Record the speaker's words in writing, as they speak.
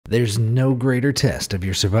There's no greater test of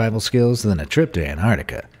your survival skills than a trip to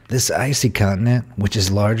Antarctica. This icy continent, which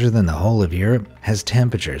is larger than the whole of Europe, has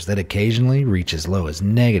temperatures that occasionally reach as low as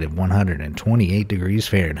negative 128 degrees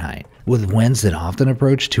Fahrenheit. With winds that often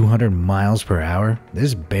approach 200 miles per hour,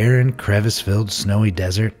 this barren, crevice-filled snowy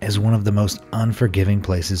desert is one of the most unforgiving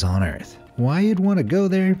places on Earth. Why you'd want to go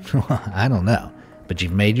there? I don't know, but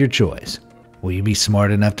you've made your choice. Will you be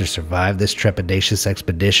smart enough to survive this trepidatious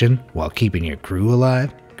expedition while keeping your crew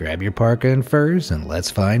alive? Grab your parka and furs and let's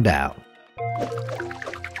find out.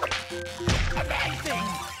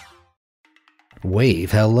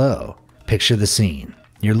 Wave hello. Picture the scene.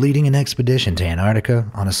 You're leading an expedition to Antarctica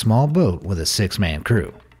on a small boat with a 6-man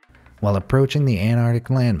crew. While approaching the Antarctic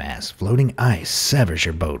landmass, floating ice severs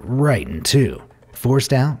your boat right in two.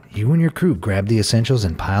 Forced out, you and your crew grab the essentials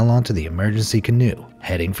and pile onto the emergency canoe,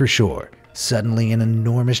 heading for shore. Suddenly, an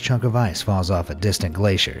enormous chunk of ice falls off a distant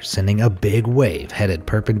glacier, sending a big wave headed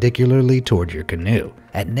perpendicularly toward your canoe.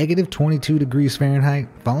 At negative 22 degrees Fahrenheit,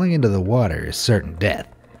 falling into the water is certain death.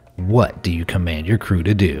 What do you command your crew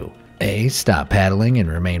to do? A. Stop paddling and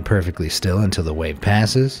remain perfectly still until the wave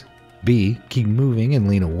passes. B. Keep moving and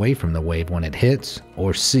lean away from the wave when it hits.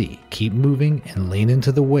 Or C. Keep moving and lean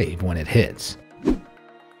into the wave when it hits.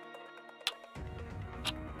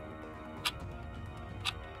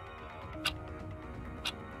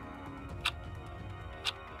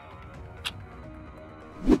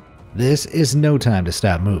 This is no time to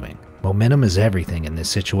stop moving. Momentum is everything in this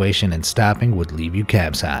situation, and stopping would leave you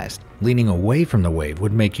capsized. Leaning away from the wave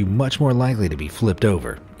would make you much more likely to be flipped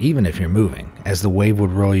over, even if you're moving, as the wave would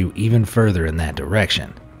roll you even further in that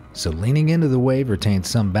direction. So leaning into the wave retains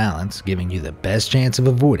some balance, giving you the best chance of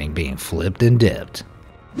avoiding being flipped and dipped.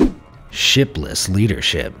 Shipless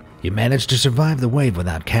leadership. You manage to survive the wave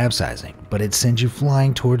without capsizing, but it sends you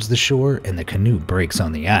flying towards the shore and the canoe breaks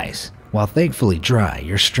on the ice. While thankfully dry,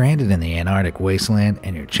 you're stranded in the Antarctic wasteland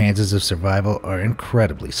and your chances of survival are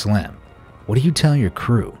incredibly slim. What do you tell your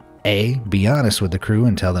crew? A. Be honest with the crew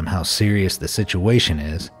and tell them how serious the situation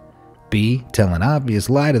is. B. Tell an obvious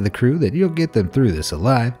lie to the crew that you'll get them through this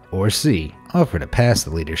alive. Or C. Offer to pass the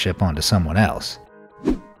leadership on to someone else.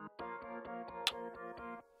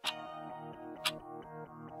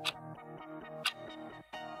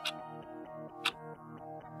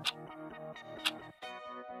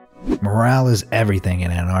 Morale is everything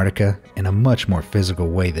in Antarctica in a much more physical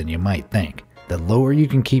way than you might think. The lower you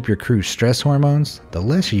can keep your crew's stress hormones, the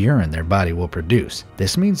less urine their body will produce.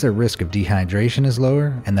 This means their risk of dehydration is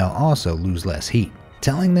lower and they'll also lose less heat.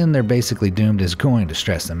 Telling them they're basically doomed is going to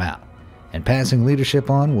stress them out, and passing leadership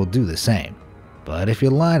on will do the same. But if you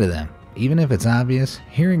lie to them, even if it's obvious,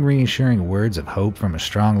 hearing reassuring words of hope from a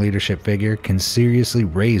strong leadership figure can seriously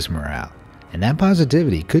raise morale, and that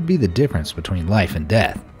positivity could be the difference between life and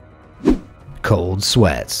death. Cold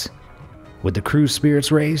sweats. With the crew's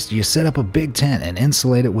spirits raised, you set up a big tent and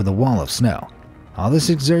insulate it with a wall of snow. All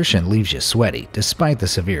this exertion leaves you sweaty, despite the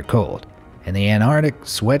severe cold. In the Antarctic,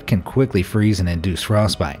 sweat can quickly freeze and induce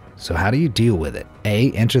frostbite, so how do you deal with it?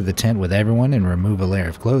 A. Enter the tent with everyone and remove a layer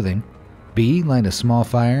of clothing. B. Light a small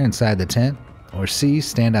fire inside the tent. Or C.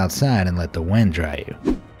 Stand outside and let the wind dry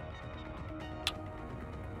you.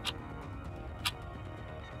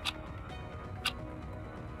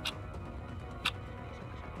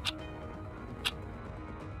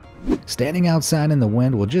 Standing outside in the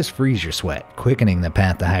wind will just freeze your sweat, quickening the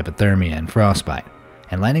path to hypothermia and frostbite.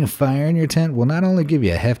 And lighting a fire in your tent will not only give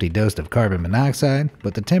you a hefty dose of carbon monoxide,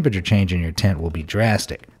 but the temperature change in your tent will be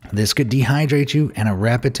drastic. This could dehydrate you, and a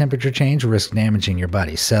rapid temperature change risks damaging your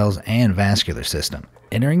body's cells and vascular system.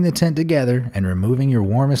 Entering the tent together and removing your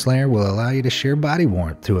warmest layer will allow you to share body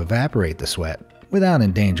warmth to evaporate the sweat without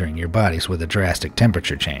endangering your bodies with a drastic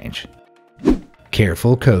temperature change.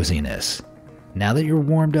 Careful coziness. Now that you're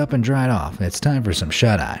warmed up and dried off, it's time for some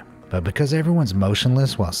shut-eye. But because everyone's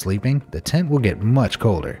motionless while sleeping, the tent will get much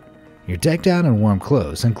colder. You're decked out in warm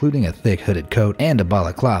clothes, including a thick hooded coat and a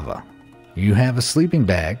balaclava. You have a sleeping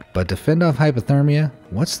bag, but to fend off hypothermia,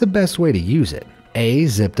 what's the best way to use it? A.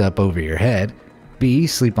 Zipped up over your head. B.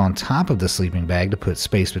 Sleep on top of the sleeping bag to put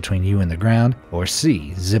space between you and the ground. Or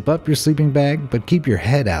C. Zip up your sleeping bag, but keep your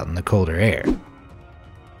head out in the colder air.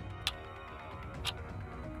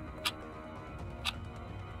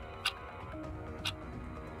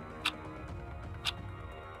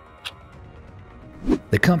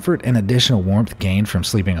 The comfort and additional warmth gained from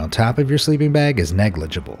sleeping on top of your sleeping bag is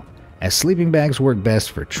negligible, as sleeping bags work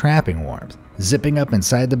best for trapping warmth. Zipping up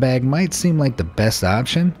inside the bag might seem like the best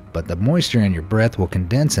option, but the moisture in your breath will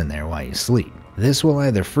condense in there while you sleep. This will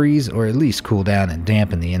either freeze or at least cool down and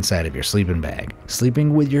dampen the inside of your sleeping bag.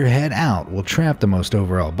 Sleeping with your head out will trap the most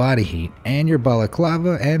overall body heat, and your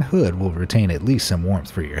balaclava and hood will retain at least some warmth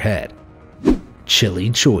for your head. Chilly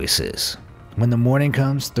choices. When the morning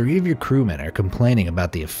comes, 3 of your crewmen are complaining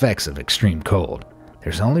about the effects of extreme cold.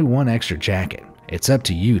 There's only one extra jacket. It's up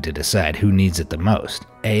to you to decide who needs it the most.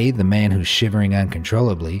 A, the man who's shivering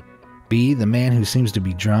uncontrollably. B, the man who seems to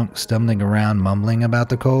be drunk, stumbling around mumbling about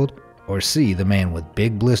the cold. Or C, the man with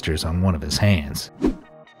big blisters on one of his hands.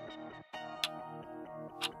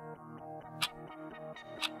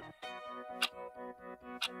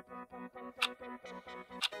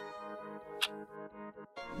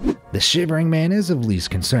 The shivering man is of least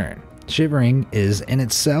concern. Shivering is in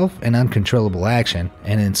itself an uncontrollable action,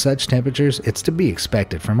 and in such temperatures it's to be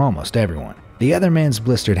expected from almost everyone. The other man's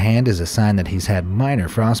blistered hand is a sign that he's had minor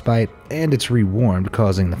frostbite and it's rewarmed,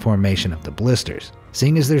 causing the formation of the blisters.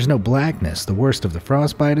 Seeing as there's no blackness, the worst of the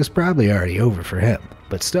frostbite is probably already over for him.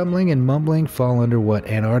 But stumbling and mumbling fall under what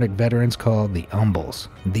Antarctic veterans call the umbles.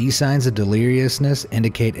 These signs of deliriousness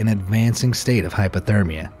indicate an advancing state of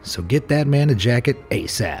hypothermia, so get that man a jacket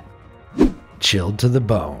ASAP. Chilled to the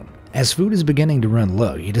bone. As food is beginning to run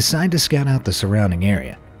low, you decide to scout out the surrounding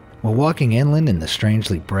area. While walking inland in the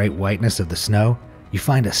strangely bright whiteness of the snow, you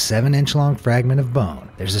find a 7-inch long fragment of bone.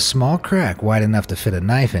 There's a small crack wide enough to fit a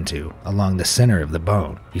knife into along the center of the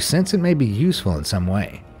bone. You sense it may be useful in some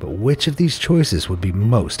way, but which of these choices would be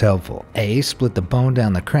most helpful? A. Split the bone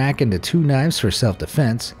down the crack into 2 knives for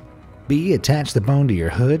self-defense. B. Attach the bone to your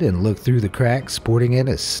hood and look through the crack, sporting it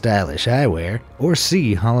as stylish eyewear. Or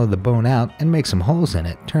C. Hollow the bone out and make some holes in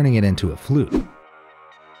it, turning it into a flute.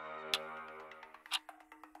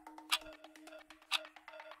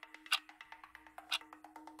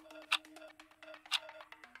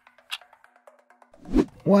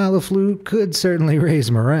 While the flute could certainly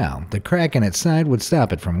raise morale, the crack in its side would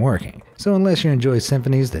stop it from working. So unless you enjoy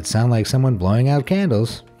symphonies that sound like someone blowing out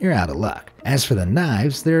candles, you're out of luck. As for the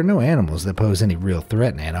knives, there are no animals that pose any real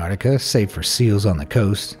threat in Antarctica, save for seals on the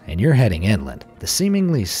coast, and you're heading inland. The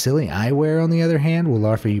seemingly silly eyewear, on the other hand, will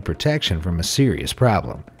offer you protection from a serious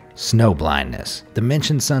problem. Snow blindness. The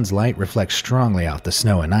mentioned sun's light reflects strongly off the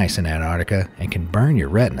snow and ice in Antarctica and can burn your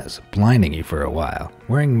retinas, blinding you for a while.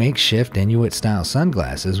 Wearing makeshift Inuit-style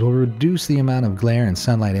sunglasses will reduce the amount of glare and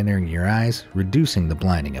sunlight entering your eyes, reducing the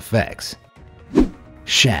blinding effects.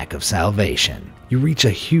 Shack of salvation. You reach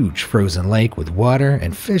a huge frozen lake with water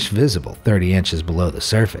and fish visible 30 inches below the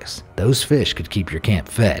surface. Those fish could keep your camp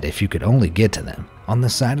fed if you could only get to them. On the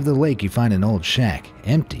side of the lake you find an old shack,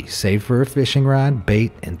 empty save for a fishing rod,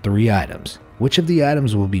 bait, and 3 items. Which of the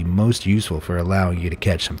items will be most useful for allowing you to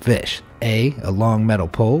catch some fish? A. A long metal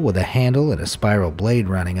pole with a handle and a spiral blade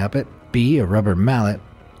running up it. B. A rubber mallet.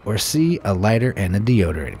 Or C. A lighter and a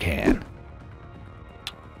deodorant can.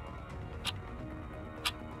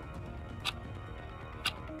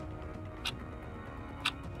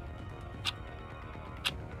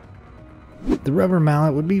 The rubber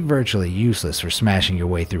mallet would be virtually useless for smashing your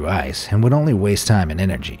way through ice and would only waste time and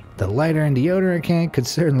energy. The lighter and deodorant can could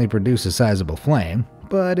certainly produce a sizable flame,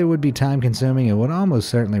 but it would be time consuming and would almost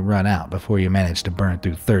certainly run out before you managed to burn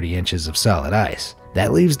through 30 inches of solid ice.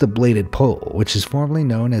 That leaves the bladed pole, which is formerly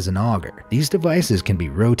known as an auger. These devices can be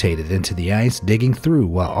rotated into the ice, digging through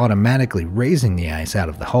while automatically raising the ice out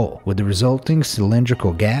of the hole. With the resulting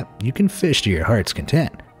cylindrical gap, you can fish to your heart's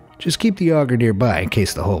content. Just keep the auger nearby in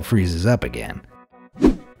case the hole freezes up again.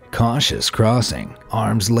 Cautious crossing.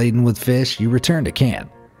 Arms laden with fish, you return to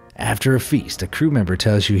camp. After a feast, a crew member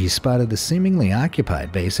tells you he spotted the seemingly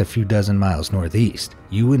occupied base a few dozen miles northeast.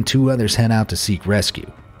 You and 2 others head out to seek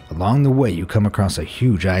rescue. Along the way, you come across a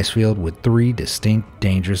huge ice field with 3 distinct,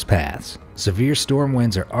 dangerous paths. Severe storm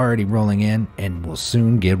winds are already rolling in and will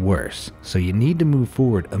soon get worse, so you need to move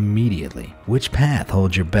forward immediately. Which path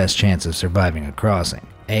holds your best chance of surviving a crossing?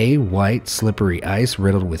 A. White, slippery ice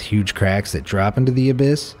riddled with huge cracks that drop into the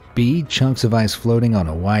abyss. B. Chunks of ice floating on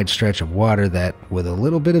a wide stretch of water that, with a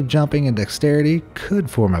little bit of jumping and dexterity, could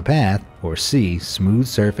form a path. Or C. Smooth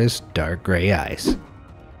surface, dark gray ice.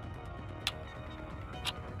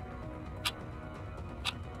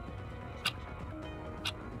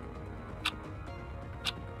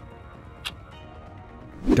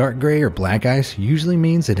 Dark gray or black ice usually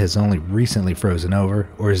means it has only recently frozen over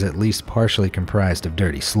or is at least partially comprised of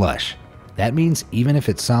dirty slush. That means even if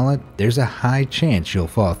it's solid, there's a high chance you'll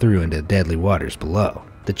fall through into deadly waters below.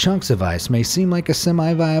 The chunks of ice may seem like a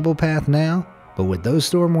semi-viable path now, but with those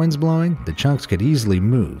storm winds blowing, the chunks could easily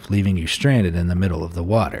move, leaving you stranded in the middle of the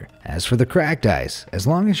water. As for the cracked ice, as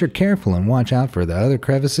long as you're careful and watch out for the other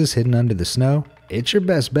crevices hidden under the snow, it's your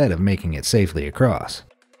best bet of making it safely across.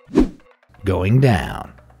 Going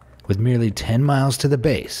down. With merely 10 miles to the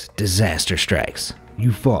base, disaster strikes.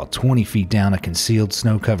 You fall 20 feet down a concealed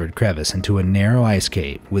snow-covered crevice into a narrow ice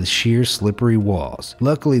cave with sheer slippery walls.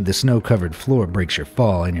 Luckily, the snow-covered floor breaks your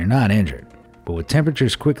fall and you're not injured. But with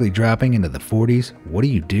temperatures quickly dropping into the 40s, what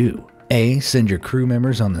do? A. Send your crew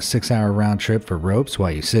members on the 6-hour round trip for ropes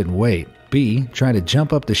while you sit and wait. B. Try to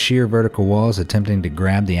jump up the sheer vertical walls attempting to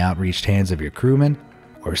grab the outreached hands of your crewmen.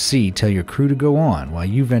 Or C. Tell your crew to go on while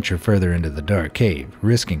you venture further into the dark cave,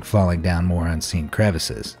 risking falling down more unseen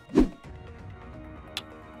crevices.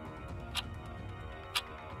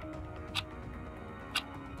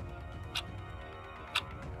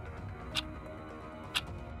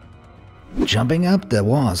 Jumping up the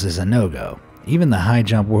walls is a no-go. Even the high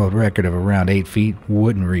jump world record of around 8 feet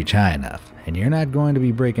wouldn't reach high enough, and you're not going to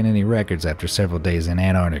be breaking any records after several days in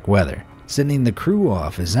Antarctic weather. Sending the crew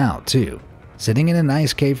off is out too. Sitting in an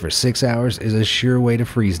ice cave for 6 hours is a sure way to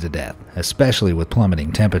freeze to death, especially with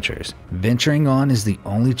plummeting temperatures. Venturing on is the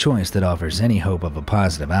only choice that offers any hope of a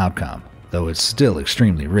positive outcome, though it's still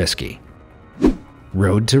extremely risky.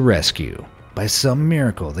 Road to rescue. By some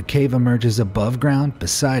miracle, the cave emerges above ground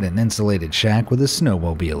beside an insulated shack with a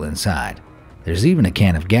snowmobile inside. There's even a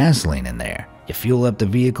can of gasoline in there. You fuel up the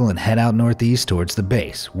vehicle and head out northeast towards the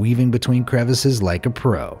base, weaving between crevices like a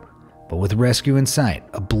pro. But with rescue in sight,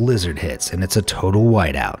 a blizzard hits and it's a total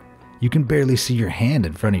whiteout. You can barely see your hand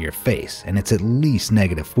in front of your face, and it's at least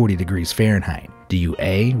negative 40 degrees Fahrenheit. Do you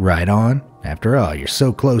A. Ride on? After all, you're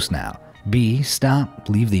so close now. B. Stop,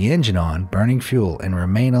 leave the engine on, burning fuel, and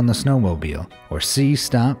remain on the snowmobile. Or C.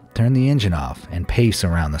 Stop, turn the engine off, and pace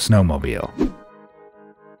around the snowmobile.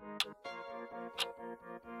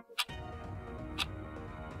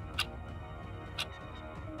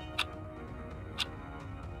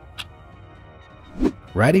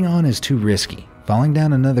 Riding on is too risky. Falling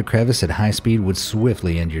down another crevice at high speed would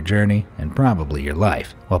swiftly end your journey and probably your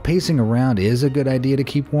life. While pacing around is a good idea to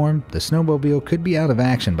keep warm, the snowmobile could be out of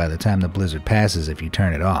action by the time the blizzard passes if you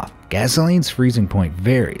turn it off. Gasoline's freezing point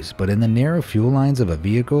varies, but in the narrow fuel lines of a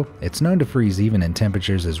vehicle, it's known to freeze even in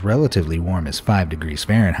temperatures as relatively warm as 5 degrees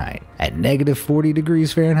Fahrenheit. At negative 40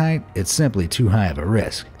 degrees Fahrenheit, it's simply too high of a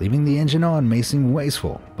risk. Leaving the engine on may seem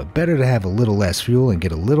wasteful, but better to have a little less fuel and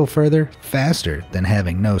get a little further, faster, than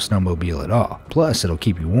having no snowmobile at all. Plus, it'll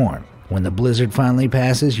keep you warm. When the blizzard finally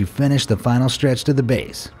passes, you finish the final stretch to the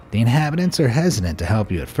base. The inhabitants are hesitant to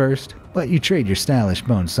help you at first, but you trade your stylish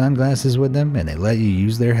bone sunglasses with them and they let you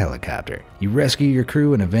use their helicopter. You rescue your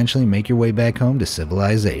crew and eventually make your way back home to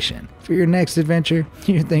civilization. For your next adventure,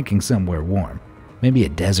 you're thinking somewhere warm. Maybe a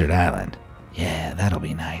desert island. Yeah, that'll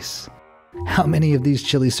be nice. How many of these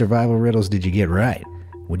chilly survival riddles did you get right?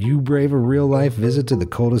 Would you brave a real-life visit to the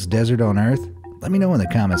coldest desert on Earth? Let me know in the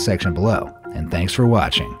comments section below, and thanks for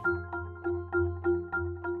watching.